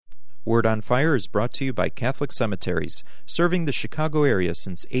Word on Fire is brought to you by Catholic Cemeteries, serving the Chicago area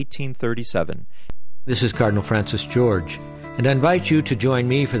since 1837. This is Cardinal Francis George, and I invite you to join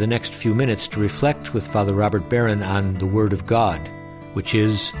me for the next few minutes to reflect with Father Robert Barron on the Word of God, which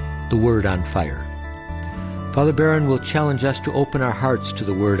is the Word on Fire. Father Barron will challenge us to open our hearts to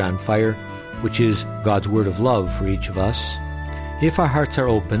the Word on Fire, which is God's word of love for each of us. If our hearts are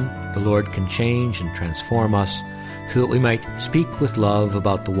open, the Lord can change and transform us so that we might speak with love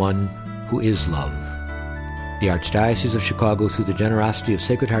about the one who is love. The Archdiocese of Chicago, through the generosity of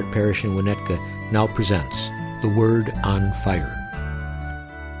Sacred Heart Parish in Winnetka, now presents the Word on Fire.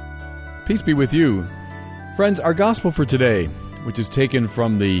 Peace be with you. Friends, our gospel for today, which is taken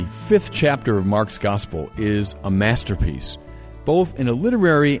from the 5th chapter of Mark's Gospel, is a masterpiece, both in a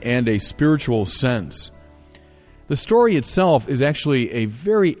literary and a spiritual sense. The story itself is actually a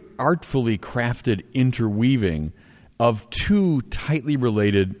very artfully crafted interweaving of two tightly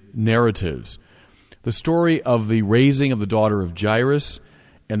related narratives. The story of the raising of the daughter of Jairus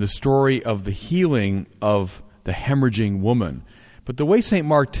and the story of the healing of the hemorrhaging woman. But the way St.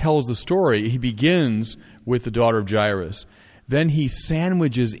 Mark tells the story, he begins with the daughter of Jairus. Then he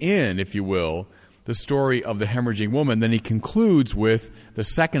sandwiches in, if you will, the story of the hemorrhaging woman. Then he concludes with the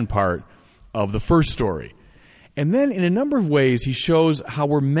second part of the first story. And then in a number of ways, he shows how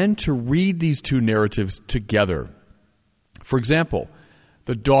we're meant to read these two narratives together. For example,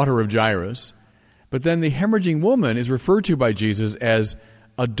 the daughter of Jairus, but then the hemorrhaging woman is referred to by Jesus as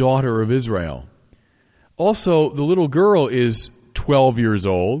a daughter of Israel. Also, the little girl is 12 years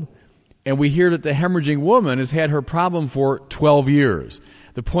old, and we hear that the hemorrhaging woman has had her problem for 12 years.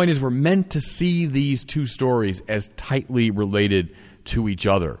 The point is we're meant to see these two stories as tightly related to each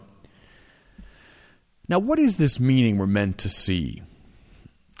other. Now, what is this meaning we're meant to see?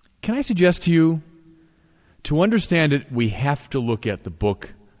 Can I suggest to you, to understand it, we have to look at the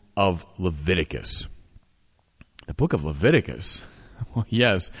book of Leviticus. The book of Leviticus? Well,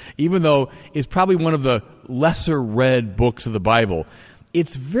 yes, even though it's probably one of the lesser read books of the Bible,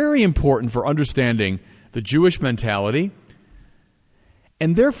 it's very important for understanding the Jewish mentality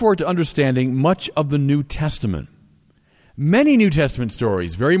and therefore to understanding much of the New Testament. Many New Testament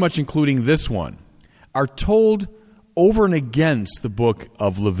stories, very much including this one, are told over and against the book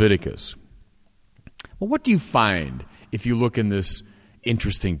of Leviticus. Well, what do you find if you look in this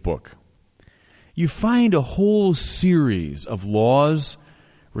interesting book? You find a whole series of laws,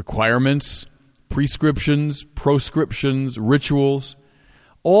 requirements, prescriptions, proscriptions, rituals,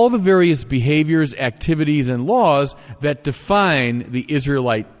 all the various behaviors, activities, and laws that define the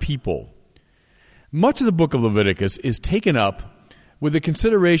Israelite people. Much of the book of Leviticus is taken up with the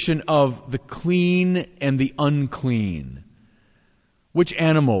consideration of the clean and the unclean. Which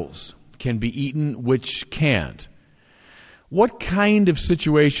animals can be eaten, which can't? What kind of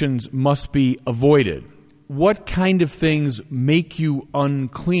situations must be avoided? What kind of things make you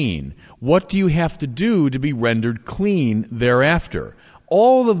unclean? What do you have to do to be rendered clean thereafter?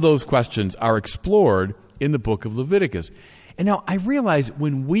 All of those questions are explored in the book of Leviticus. And now I realize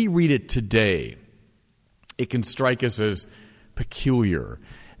when we read it today, it can strike us as peculiar,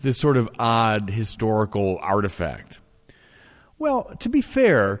 this sort of odd historical artifact. Well, to be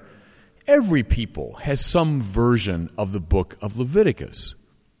fair, every people has some version of the book of Leviticus.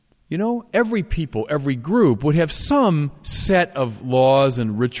 You know, every people, every group would have some set of laws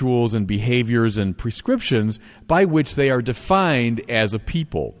and rituals and behaviors and prescriptions by which they are defined as a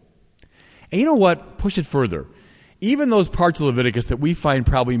people. And you know what? Push it further. Even those parts of Leviticus that we find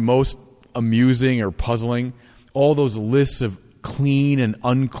probably most amusing or puzzling, all those lists of clean and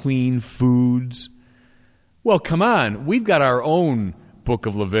unclean foods. Well, come on. We've got our own book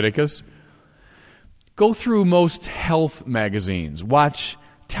of Leviticus. Go through most health magazines. Watch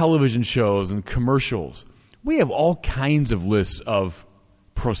television shows and commercials. We have all kinds of lists of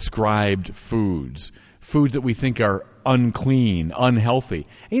proscribed foods, foods that we think are unclean, unhealthy.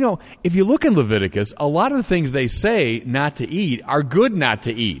 And, you know, if you look in Leviticus, a lot of the things they say not to eat are good not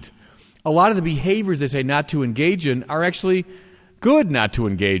to eat. A lot of the behaviors they say not to engage in are actually good not to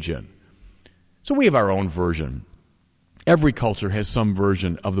engage in. So we have our own version. Every culture has some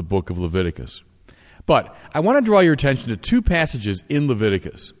version of the book of Leviticus. But I want to draw your attention to two passages in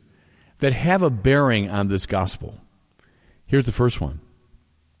Leviticus that have a bearing on this gospel. Here's the first one.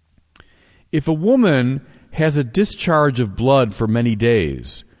 If a woman has a discharge of blood for many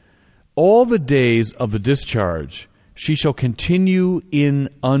days, all the days of the discharge she shall continue in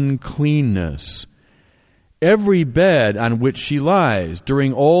uncleanness. Every bed on which she lies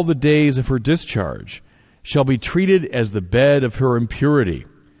during all the days of her discharge shall be treated as the bed of her impurity.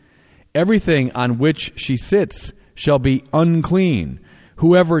 Everything on which she sits shall be unclean.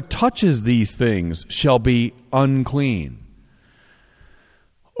 Whoever touches these things shall be unclean.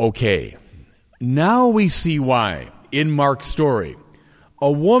 Okay, now we see why, in Mark's story,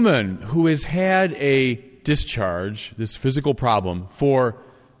 a woman who has had a discharge, this physical problem, for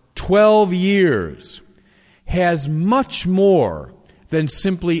 12 years has much more than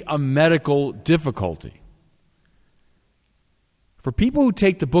simply a medical difficulty. For people who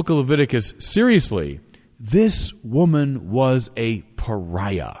take the book of Leviticus seriously, this woman was a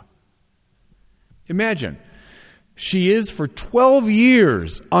pariah. Imagine, she is for 12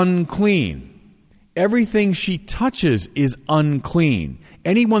 years unclean. Everything she touches is unclean.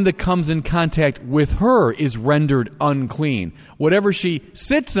 Anyone that comes in contact with her is rendered unclean. Whatever she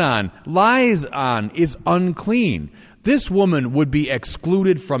sits on, lies on, is unclean. This woman would be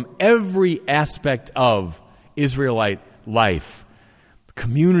excluded from every aspect of Israelite life,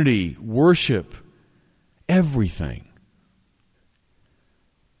 community, worship, everything.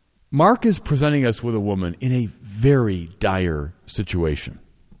 Mark is presenting us with a woman in a very dire situation.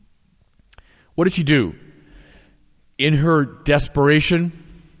 What did she do? In her desperation,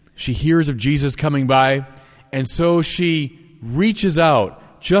 she hears of Jesus coming by, and so she reaches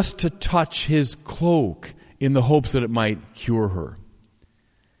out just to touch his cloak in the hopes that it might cure her.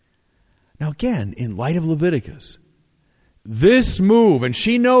 Now again, in light of Leviticus, this move, and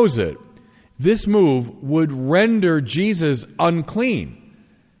she knows it, this move would render Jesus unclean.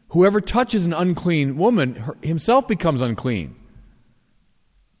 Whoever touches an unclean woman himself becomes unclean.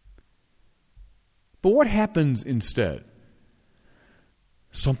 But what happens instead?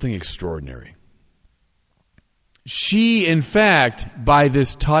 Something extraordinary. She, in fact, by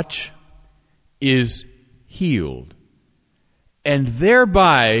this touch, is healed and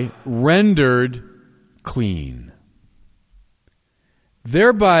thereby rendered clean.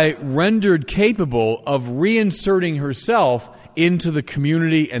 Thereby rendered capable of reinserting herself into the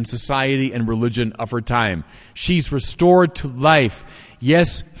community and society and religion of her time. She's restored to life,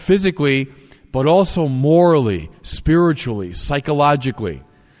 yes, physically, but also morally, spiritually, psychologically.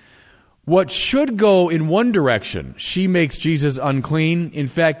 What should go in one direction, she makes Jesus unclean, in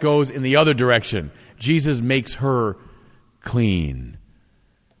fact goes in the other direction. Jesus makes her clean.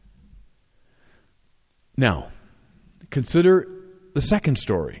 Now, consider the second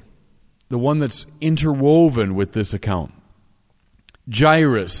story, the one that's interwoven with this account.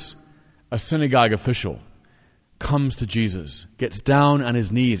 Jairus, a synagogue official, comes to Jesus, gets down on his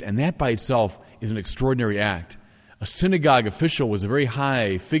knees, and that by itself is an extraordinary act. A synagogue official was a very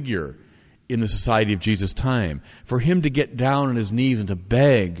high figure in the society of Jesus' time. For him to get down on his knees and to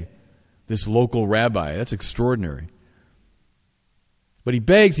beg this local rabbi, that's extraordinary. But he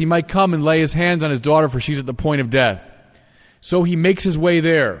begs he might come and lay his hands on his daughter, for she's at the point of death. So he makes his way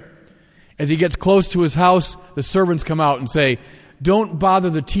there. As he gets close to his house, the servants come out and say, "Don't bother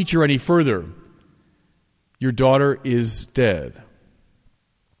the teacher any further. Your daughter is dead."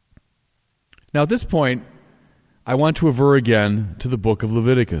 Now at this point, I want to aver again to the book of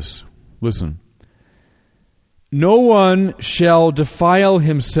Leviticus. Listen. No one shall defile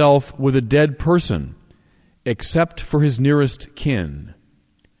himself with a dead person, except for his nearest kin.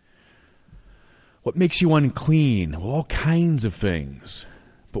 What makes you unclean? Well, all kinds of things.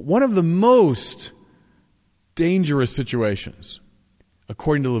 But one of the most dangerous situations,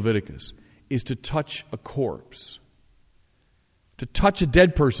 according to Leviticus, is to touch a corpse. To touch a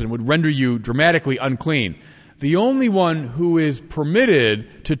dead person would render you dramatically unclean. The only one who is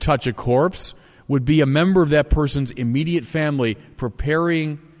permitted to touch a corpse would be a member of that person's immediate family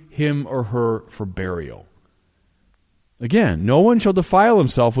preparing him or her for burial. Again, no one shall defile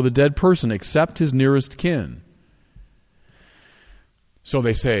himself with a dead person except his nearest kin. So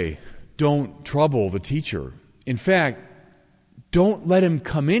they say, don't trouble the teacher. In fact, don't let him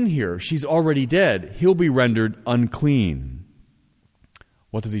come in here. She's already dead. He'll be rendered unclean.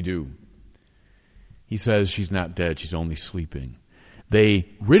 What does he do? He says she's not dead. She's only sleeping. They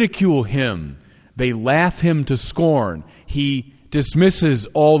ridicule him. They laugh him to scorn. He dismisses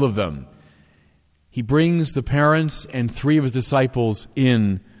all of them. He brings the parents and 3 of his disciples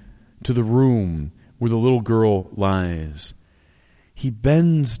in to the room where the little girl lies. He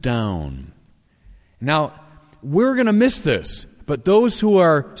bends down. Now, we're going to miss this, but those who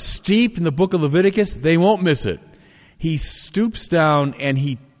are steeped in the book of Leviticus, they won't miss it. He stoops down and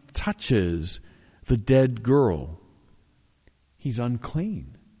he touches the dead girl. He's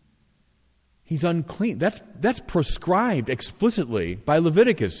unclean. He's unclean. That's prescribed explicitly by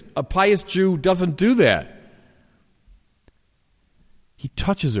Leviticus. A pious Jew doesn't do that. He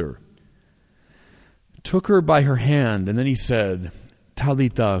touches her, took her by her hand, and then he said,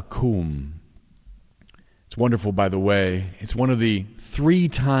 Talitha cum. It's wonderful, by the way. It's one of the 3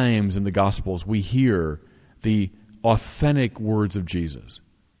 times in the Gospels we hear the authentic words of Jesus.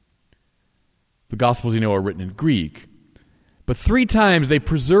 The Gospels, are written in Greek. But 3 times they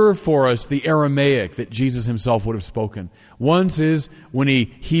preserve for us the Aramaic that Jesus himself would have spoken. Once is when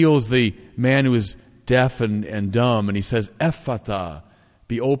he heals the man who is deaf and dumb, and he says, Ephphatha,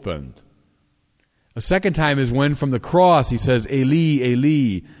 be opened. A second time is when from the cross he says, Eli,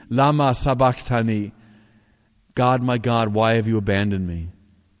 Eli, lama sabachthani, God, my God, why have you abandoned me?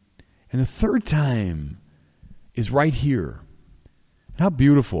 And the third time is right here. And how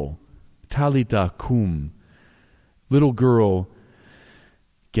beautiful. Talita kum. Little girl,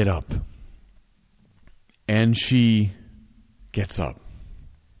 get up. And she gets up.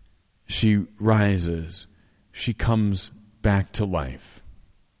 She rises. She comes back to life.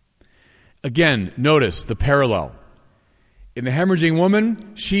 Again, notice the parallel. In the hemorrhaging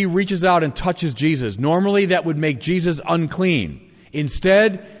woman, she reaches out and touches Jesus. Normally, that would make Jesus unclean.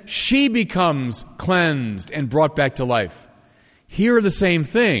 Instead, she becomes cleansed and brought back to life. Here, the same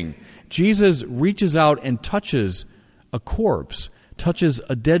thing. Jesus reaches out and touches a corpse, touches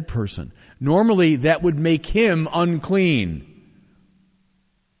a dead person. Normally, that would make him unclean.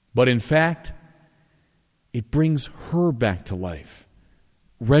 But in fact, it brings her back to life,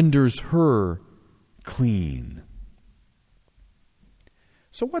 renders her clean.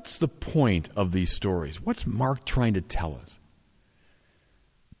 So what's the point of these stories? What's Mark trying to tell us?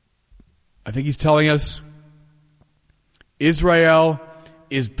 I think he's telling us Israel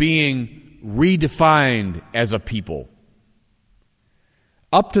is being redefined as a people.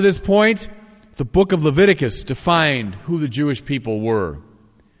 Up to this point, the book of Leviticus defined who the Jewish people were.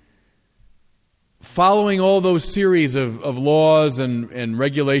 Following all those series of laws and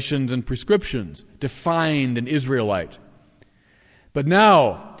regulations and prescriptions defined an Israelite. But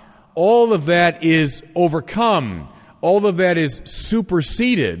now, all of that is overcome. All of that is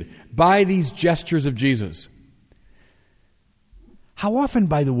superseded by these gestures of Jesus. How often,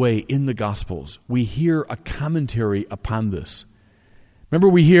 by the way, in the Gospels, we hear a commentary upon this? Remember,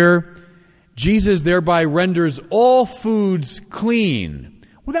 we hear, Jesus thereby renders all foods clean.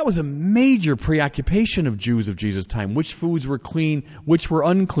 Well, that was a major preoccupation of Jews of Jesus' time. Which foods were clean, which were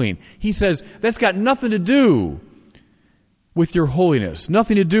unclean. He says, that's got nothing to do with your holiness,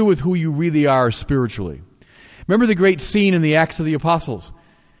 nothing to do with who you really are spiritually. Remember the great scene in the Acts of the Apostles?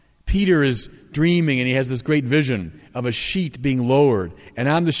 Peter is dreaming and he has this great vision of a sheet being lowered. And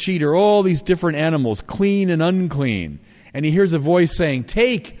on the sheet are all these different animals, clean and unclean. And he hears a voice saying,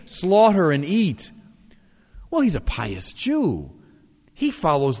 take, slaughter, and eat. Well, he's a pious Jew. He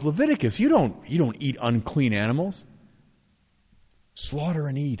follows Leviticus. You don't eat unclean animals. Slaughter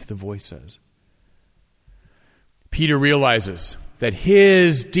and eat, the voice says. Peter realizes that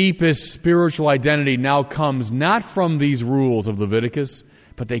his deepest spiritual identity now comes not from these rules of Leviticus,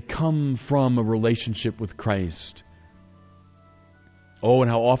 but they come from a relationship with Christ. Oh,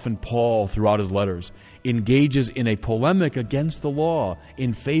 and how often Paul, throughout his letters, engages in a polemic against the law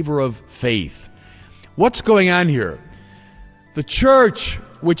in favor of faith. What's going on here? The church,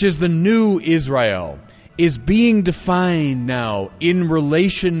 which is the new Israel, is being defined now in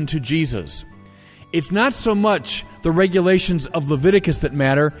relation to Jesus. It's not so much the regulations of Leviticus that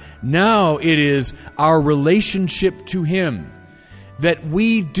matter. Now it is our relationship to Him. That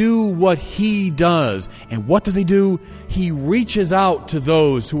we do what He does. And what does He do? He reaches out to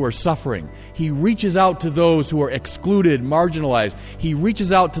those who are suffering. He reaches out to those who are excluded, marginalized. He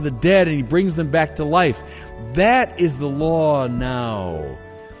reaches out to the dead and He brings them back to life. That is the law now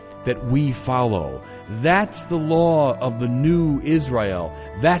that we follow. That's the law of the new Israel.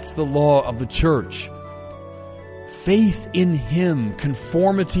 That's the law of the church. Faith in Him,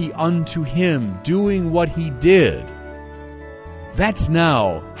 conformity unto Him, doing what He did. That's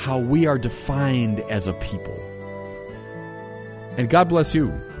now how we are defined as a people. And God bless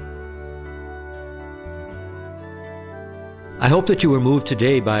you. I hope that you were moved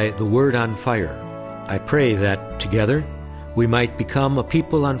today by the Word on Fire. I pray that, together, we might become a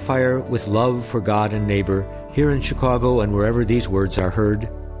people on fire with love for God and neighbor here in Chicago and wherever these words are heard.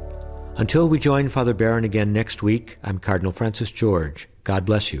 Until we join Father Barron again next week, I'm Cardinal Francis George. God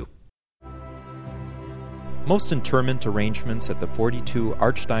bless you. Most interment arrangements at the 42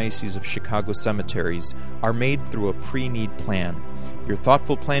 Archdiocese of Chicago cemeteries are made through a pre-need plan. Your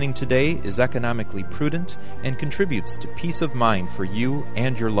thoughtful planning today is economically prudent and contributes to peace of mind for you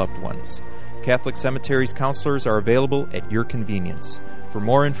and your loved ones. Catholic Cemeteries counselors are available at your convenience. For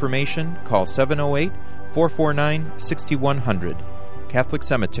more information, call 708-449-6100. Catholic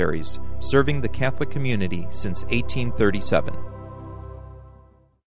Cemeteries, serving the Catholic community since 1837.